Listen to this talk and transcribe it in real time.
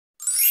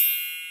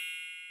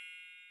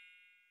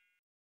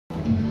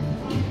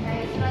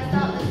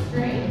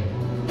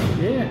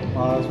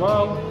Might as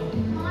well.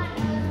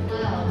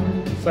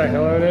 Say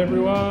hello to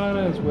everyone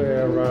as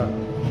we're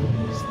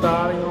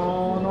starting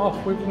on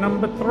off with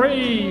number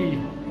 3.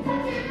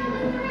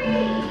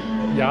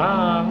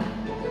 Yeah.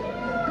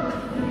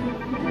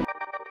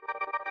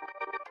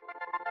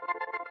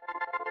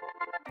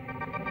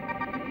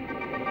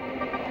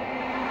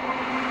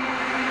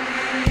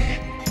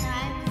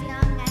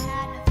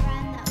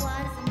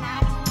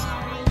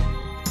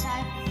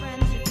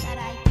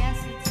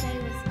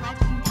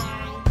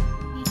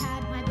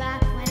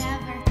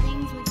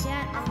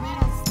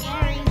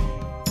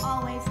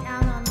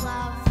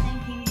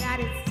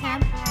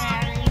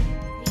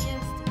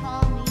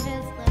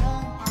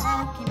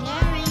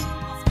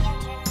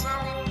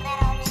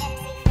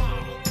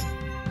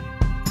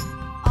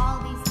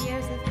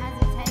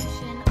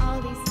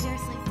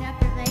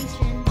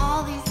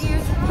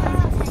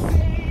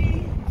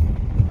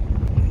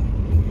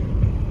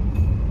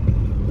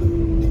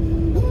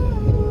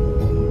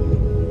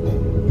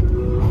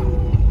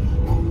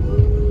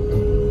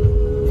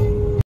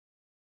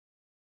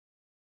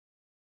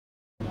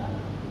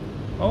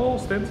 Oh,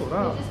 stenciled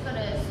up. We just got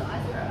a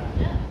sizer up,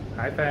 yeah.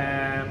 Hi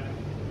fam.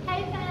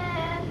 Hey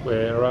fam.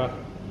 We're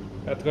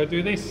about to go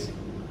do this.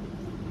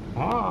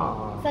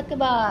 Sucker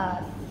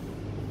boss.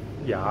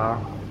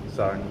 Yeah,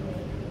 so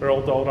we're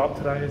all dolled up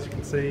today, as you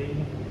can see.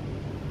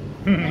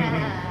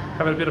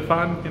 Having a bit of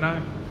fun, you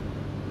know.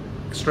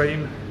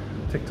 Extreme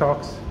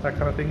TikToks, that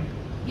kind of thing.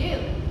 You.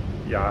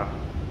 Yeah.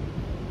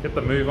 Get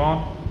the move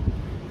on.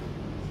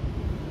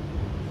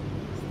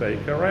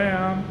 Stick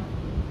around.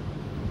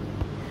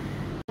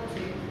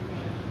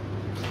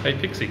 Hey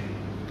Pixie,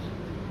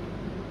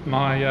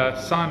 my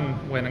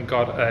son went and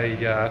got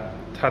a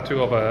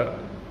tattoo of a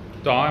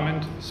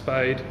diamond,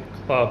 spade,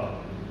 club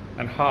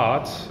and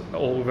hearts,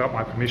 all without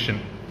my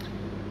permission.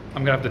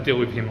 I'm going to have to deal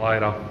with him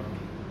later.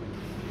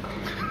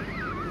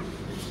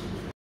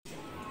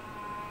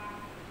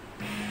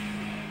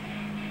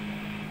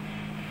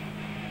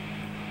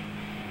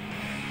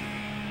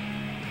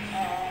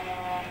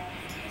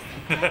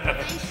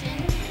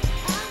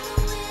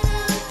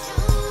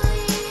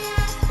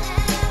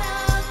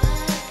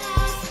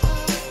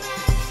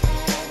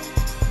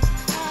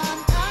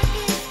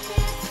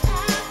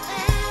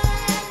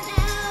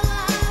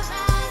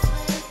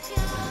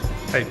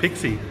 Hey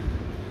Pixie,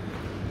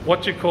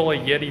 what do you call a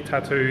Yeti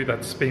tattoo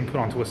that's been put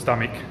onto a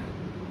stomach?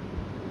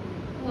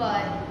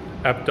 What?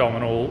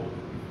 Abdominal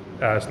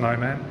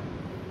snowman.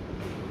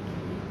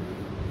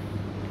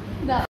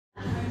 No.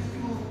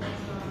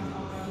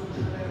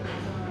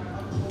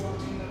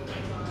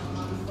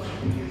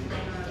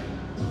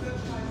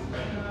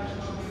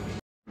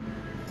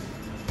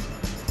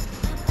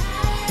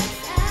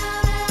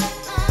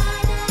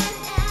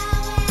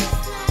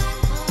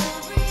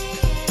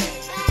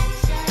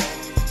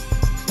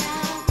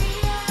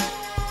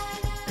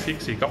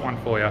 Pixie, got one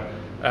for you.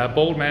 A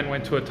bald man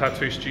went to a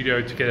tattoo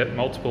studio to get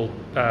multiple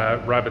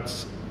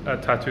rabbits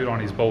tattooed on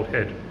his bald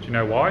head. Do you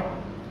know why?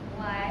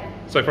 Why?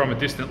 So from a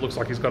distance it looks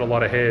like he's got a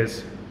lot of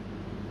hairs.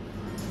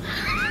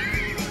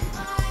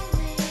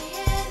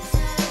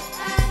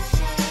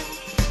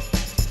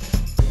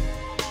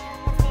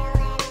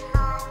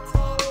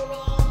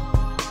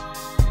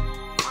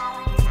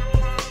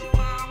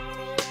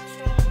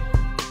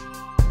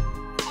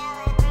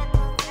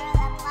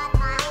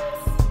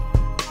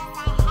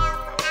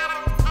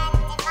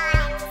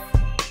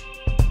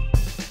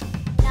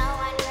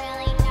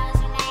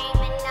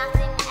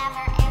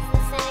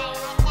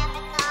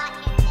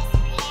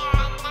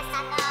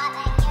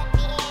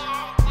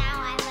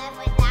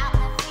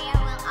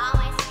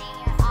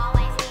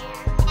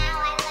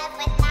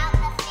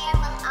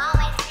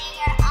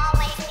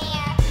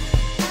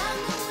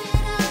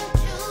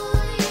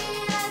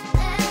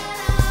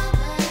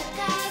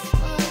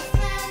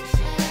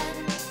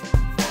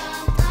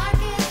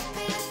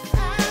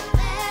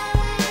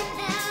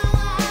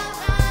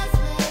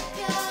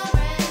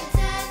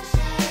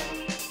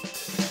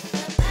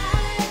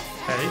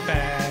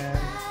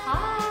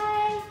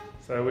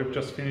 So we've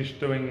just finished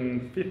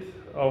doing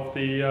 5th of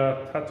the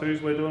tattoos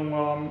we're doing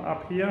while I'm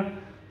up here.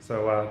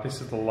 So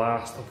this is the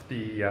last of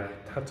the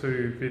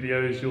tattoo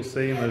videos you'll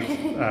see in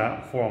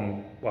the,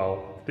 from,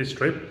 well, this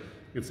trip.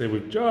 You can see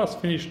we've just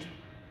finished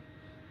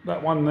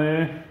that one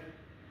there.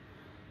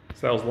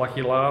 So that was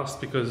lucky last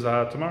because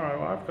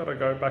tomorrow I've got to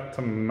go back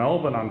to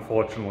Melbourne,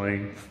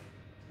 unfortunately. It's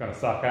gonna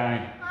suck, eh?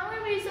 I'm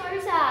gonna be so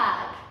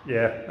sad.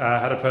 Yeah, I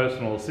had a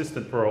personal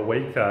assistant for a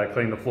week,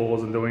 clean the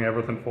floors and doing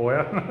everything for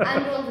you.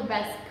 And all the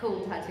best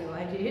cool tattoo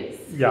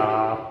ideas.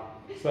 Yeah.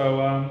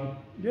 So,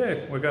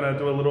 yeah, we're going to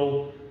do a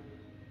little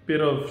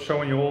bit of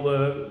showing you all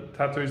the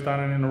tattoos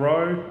done in a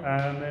row,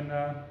 and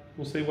then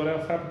we'll see what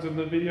else happens in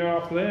the video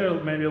after there.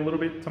 Maybe a little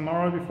bit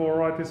tomorrow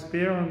before I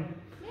disappear, and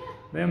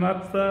then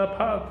that's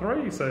part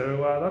 3.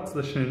 So that's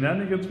the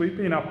shenanigans we've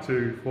been up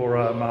to for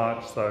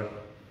March. So,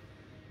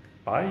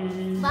 bye.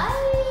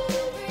 Bye.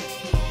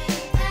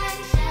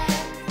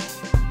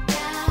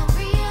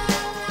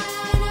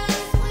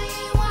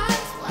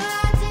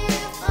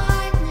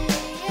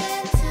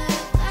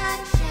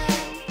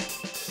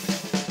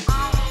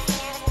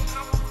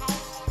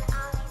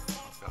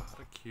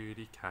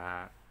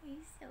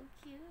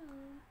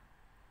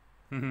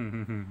 Huh?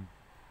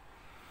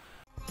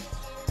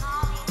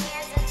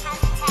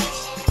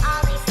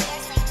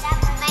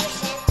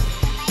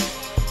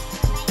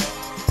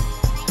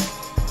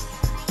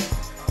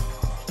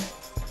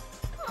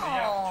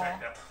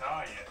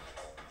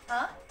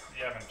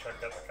 You haven't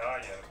checked out the car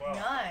yet as well.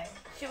 No.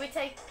 Should we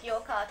take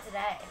your car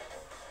today?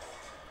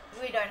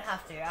 We don't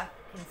have to. I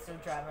can still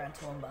drive around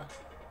Toowoomba.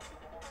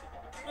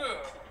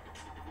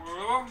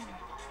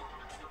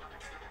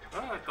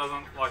 Oh, it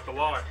doesn't like the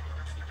light.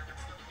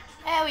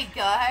 There we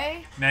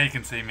go. Now you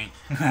can see me.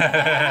 You're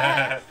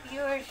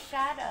a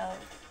shadow.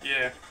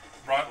 Yeah,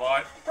 bright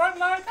light. Bright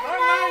light,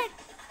 Bright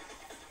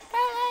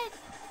light.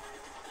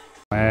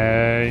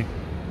 Hey,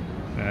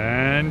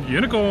 and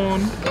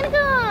unicorn.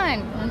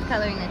 Unicorn. I'm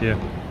colouring it. Yeah.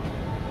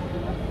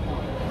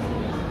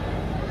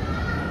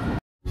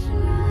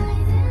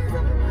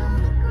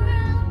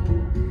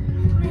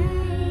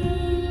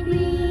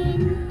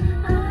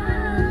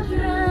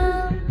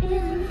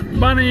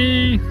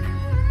 Bunny!